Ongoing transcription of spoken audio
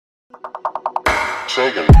What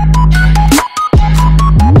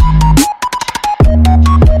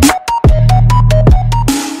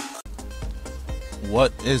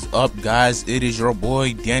is up, guys? It is your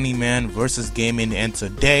boy Danny Man versus Gaming, and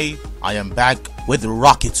today I am back with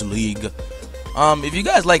Rocket League. If you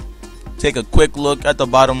guys like, take a quick look at the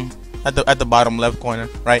bottom, at the bottom left corner,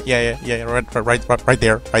 right? Yeah, right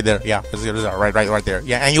there, yeah, right there,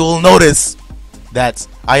 yeah. And you will notice that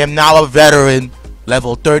I am now a veteran,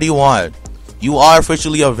 level 31. You are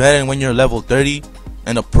officially a veteran when you're level 30,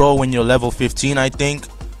 and a pro when you're level 15, I think.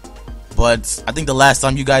 But I think the last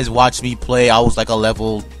time you guys watched me play, I was like a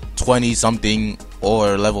level 20 something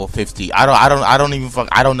or level 50. I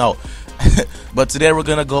don't know. But today we're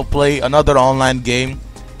gonna go play another online game,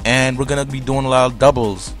 and we're gonna be doing a lot of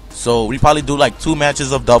doubles. So we probably do like 2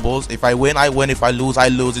 matches of doubles. If I win, I win. If I lose, I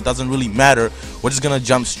lose. It doesn't really matter. We're just gonna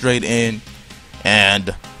jump straight in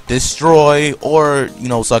and destroy, or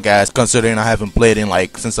suck ass, considering I haven't played in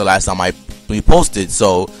like since the last time we posted.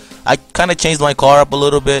 So I kind of changed my car up a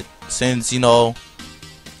little bit, since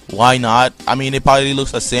why not? I mean, it probably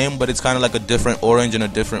looks the same, but it's kind of like a different orange and a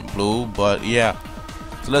different blue. But yeah,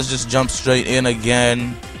 so let's just jump straight in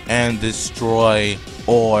again and destroy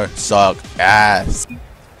or suck ass.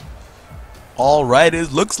 Alright,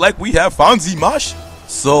 it looks like we have Fonzie Mosh.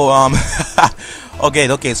 So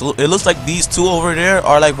okay, so it looks like these two over there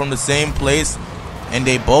are like from the same place, and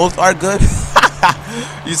they both are good.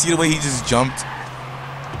 You see the way he just jumped?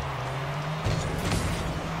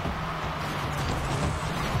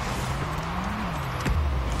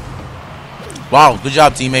 Wow, good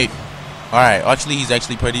job, teammate. Alright, actually, he's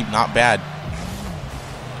actually pretty not bad.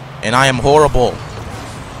 And I am horrible.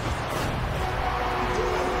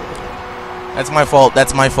 That's my fault.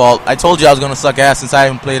 That's my fault. I told you I was going to suck ass since I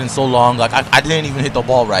haven't played in so long. Like, I didn't even hit the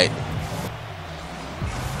ball right.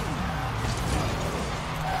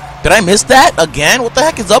 Did I miss that again? What the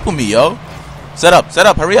heck is up with me, yo? Set up.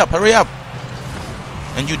 Hurry up.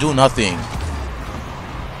 And you do nothing.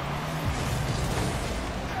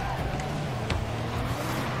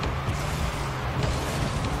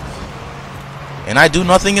 And I do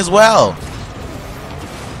nothing as well.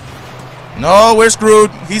 No, we're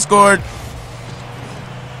screwed. He scored.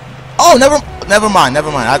 Oh, never mind.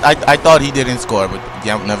 I thought he didn't score, but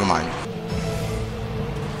yeah, never mind.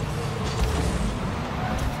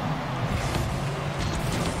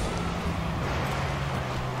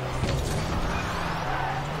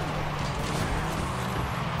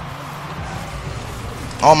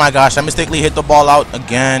 Oh my gosh, I mistakenly hit the ball out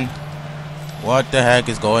again. What the heck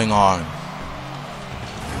is going on?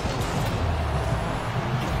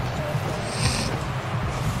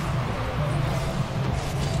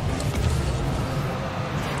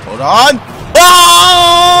 Hold on.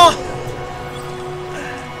 Oh!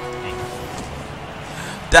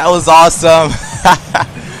 That was awesome.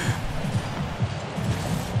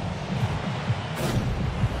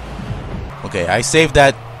 Okay, I saved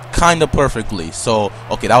that kind of perfectly. So,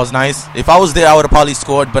 okay, that was nice. If I was there, I would have probably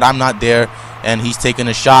scored, but I'm not there. And he's taking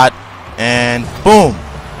a shot. And boom.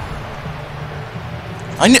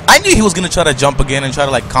 I knew he was going to try to jump again and try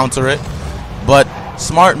to, like, counter it. But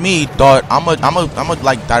smart me thought I'm a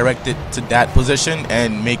like direct it to that position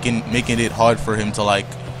and making it hard for him to like.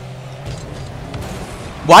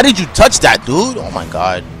 Why did you touch that, dude? Oh my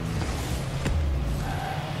god.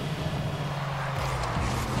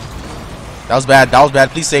 That was bad.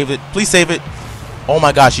 Please save it. Oh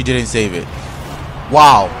my gosh, you didn't save it.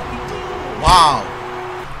 Wow.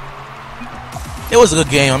 It was a good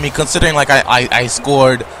game. I mean, considering like I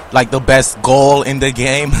scored like the best goal in the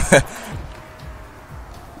game.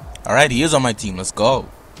 Alright, he is on my team. Let's go.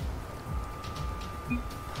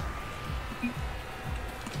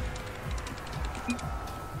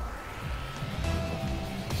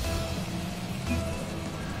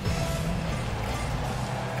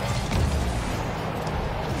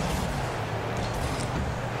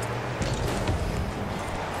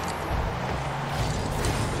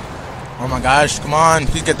 Oh my gosh, come on.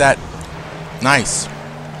 Please get that. Nice.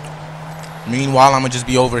 Meanwhile, I'm going to just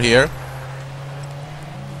be over here.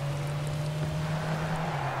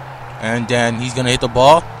 And then he's gonna hit the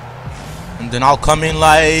ball. And then I'll come in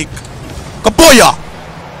like Kabooyah!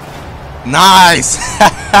 Nice!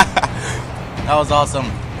 That was awesome.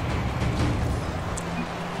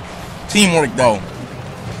 Teamwork though.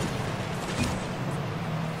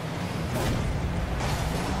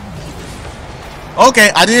 Okay,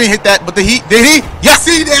 I didn't hit that, but did he? Yes,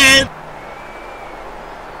 he did!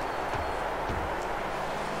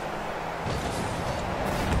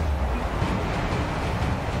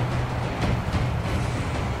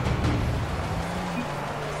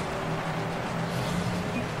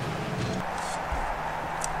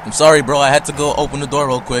 I'm sorry, bro. I had to go open the door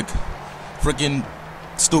real quick. Freaking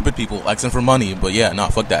stupid people asking for money. But yeah, nah,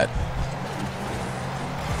 fuck that.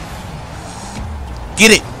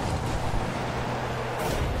 Get it.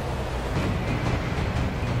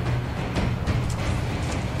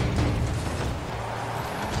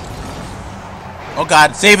 Oh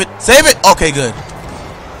God, save it, save it. Okay, good.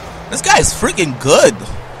 This guy is freaking good.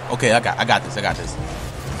 Okay, I got this. I got this.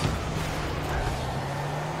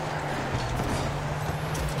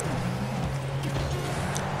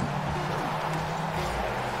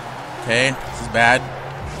 Okay, this is bad.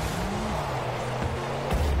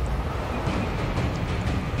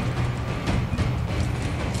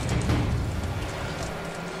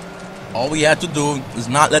 All we had to do is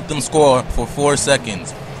not let them score for 4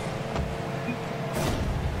 seconds.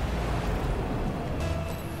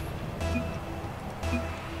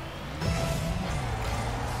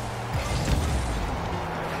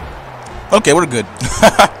 Okay, we're good.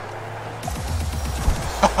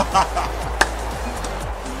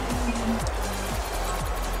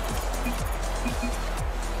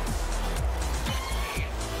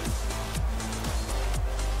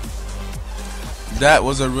 That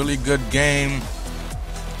was a really good game.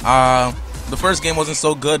 The first game wasn't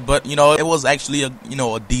so good, but you know, it was actually a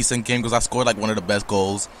decent game because I scored like one of the best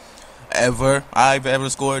goals I've ever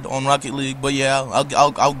scored on Rocket League. But yeah,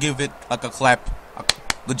 I'll give it like a clap.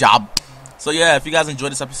 Good job. So yeah, if you guys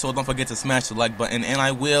enjoyed this episode, don't forget to smash the like button, and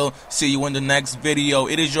I will see you in the next video.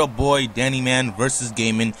 It is your boy Danny Man versus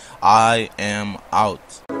Gaming. I am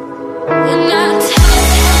out.